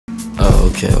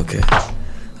Okay.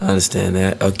 I understand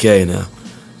that. Okay, now,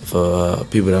 for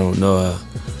people that don't know,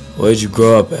 where'd you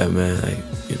grow up at, man? Like,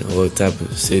 you know, what type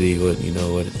of city?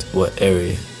 What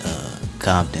area?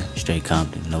 Compton, straight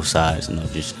Compton, no sides, no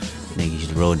just niggas used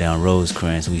to roll down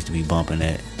Rosecrans. We used to be bumping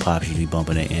that. Pops used to be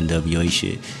bumping that NWA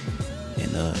shit,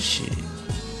 and shit.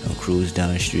 Cruise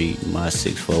down the street, my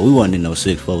 6'4". We wasn't in no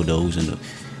 6'4" though. We was in the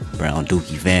brown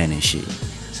dukie van and shit,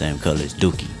 same color as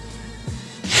Dookie.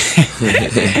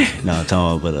 No, I'm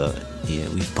talking about, but yeah,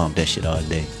 we pumped that shit all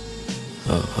day.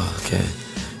 Oh, okay.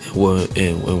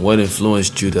 And what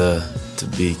influenced you to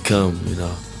become, you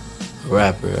know, a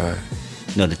rapper? Or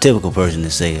You know, the typical person to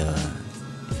say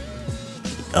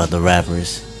other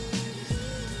rappers.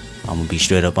 I'm gonna be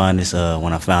straight up honest.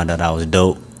 When I found out I was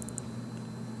dope.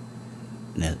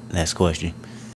 Next question.